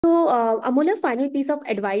So, Amula, final piece of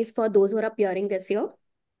advice for those who are appearing this year.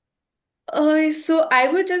 So I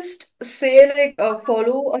would just say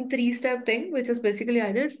follow a three-step thing, which is basically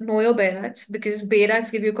I did know your bare acts because bare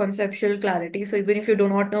acts give you conceptual clarity. So even if you do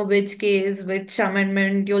not know which case, which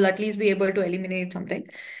amendment, you'll at least be able to eliminate something.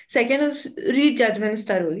 Second is read judgments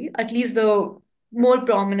thoroughly, at least the more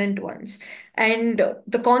prominent ones. And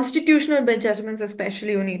the constitutional bench judgments,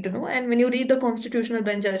 especially, you need to know. And when you read the constitutional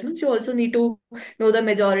bench judgments, you also need to know the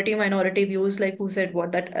majority minority views, like who said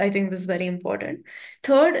what. That I think is very important.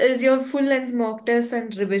 Third is your full length mock tests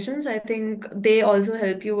and revisions. I think they also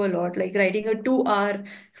help you a lot. Like writing a 2 hour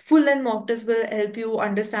full length mock test will help you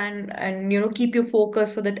understand and keep you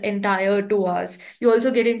focused for that entire 2 hours. You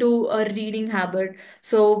also get into a reading habit.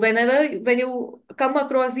 So when you come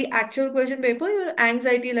across the actual question paper, your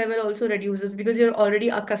anxiety level also reduces because you're already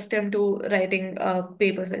accustomed to writing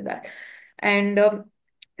papers like that. And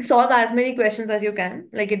solve as many questions as you can.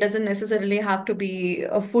 Like it doesn't necessarily have to be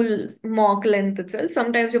a full mock length itself.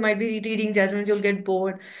 Sometimes you might be reading judgments, you'll get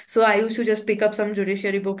bored. So I used to just pick up some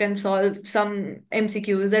judiciary book and solve some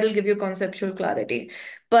MCQs that'll give you conceptual clarity.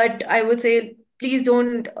 But I would say please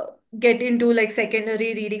don't get into like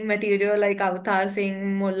secondary reading material like Avatar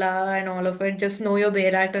Singh, Mullah, and all of it. Just know your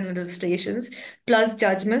Bare Act and illustrations, plus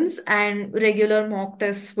judgments and regular mock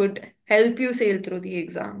tests would help you sail through the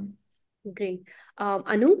exam. Great.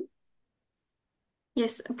 Anu?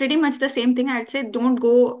 Yes, pretty much the same thing. I'd say don't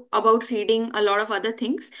go about reading a lot of other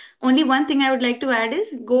things. Only one thing I would like to add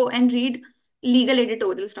is go and read legal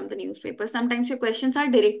editorials from the newspaper. Sometimes your questions are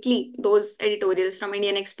directly those editorials from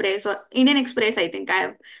Indian Express or Indian Express. I think I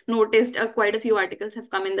have noticed quite a few articles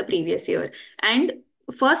have come in the previous year. And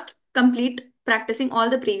first, complete practicing all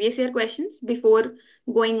the previous year questions before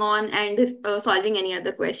going on and solving any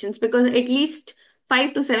other questions because at least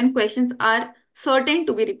 5 to 7 questions are certain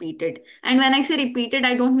to be repeated. And when I say repeated,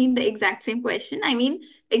 I don't mean the exact same question. I mean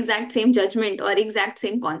exact same judgment or exact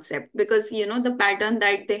same concept because the pattern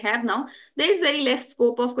that they have now, there is very less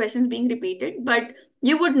scope of questions being repeated, but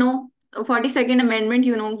you would know 42nd amendment,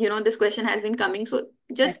 this question has been coming. So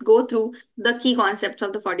just go through the key concepts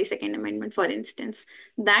of the 42nd amendment, for instance.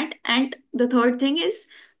 That and the third thing is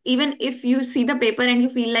even if you see the paper and you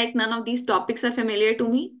feel like none of these topics are familiar to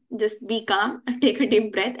me, just be calm, take a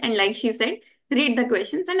deep breath, and like she said, read the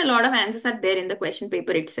questions, and a lot of answers are there in the question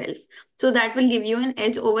paper itself. So that will give you an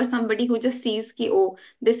edge over somebody who just sees ki, oh,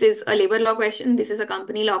 this is a labor law question, this is a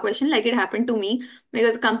company law question, like it happened to me,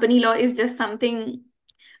 because company law is just something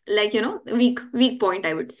like weak point,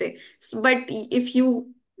 I would say. But if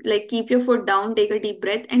you like keep your foot down, take a deep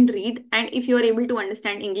breath and read, and if you are able to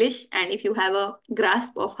understand English and if you have a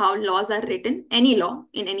grasp of how laws are written, any law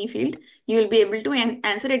in any field, you will be able to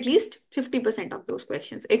answer at least 50% of those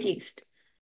questions, at least.